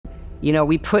You know,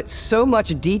 we put so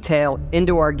much detail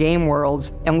into our game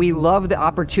worlds, and we love the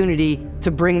opportunity to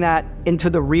bring that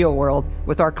into the real world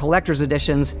with our collector's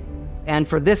editions. And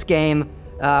for this game,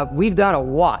 we've done a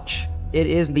watch. It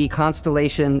is the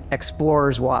Constellation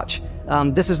Explorer's Watch.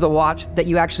 This is the watch that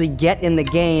you actually get in the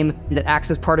game that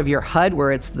acts as part of your HUD,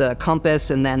 where it's the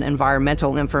compass and then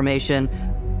environmental information.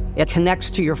 It connects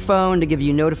to your phone to give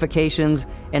you notifications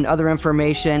and other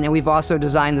information. And we've also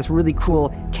designed this really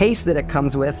cool case that it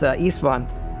comes with, Istvan.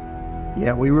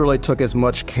 Yeah, we really took as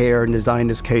much care in designing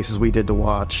this case as we did the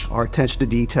watch. Our attention to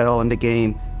detail in the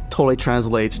game totally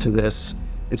translates to this.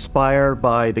 Inspired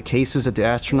by the cases that the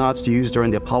astronauts used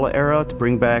during the Apollo era to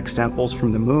bring back samples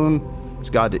from the moon. It's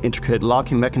got an intricate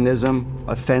locking mechanism,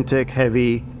 authentic,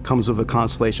 heavy, comes with a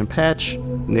Constellation patch,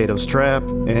 NATO strap,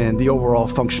 and the overall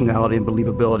functionality and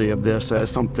believability of this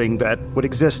as something that would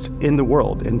exist in the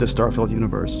world, in the Starfield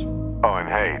universe. Oh, and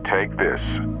hey, take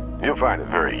this. You'll find it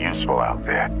very useful out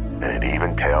there, and it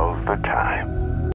even tells the time.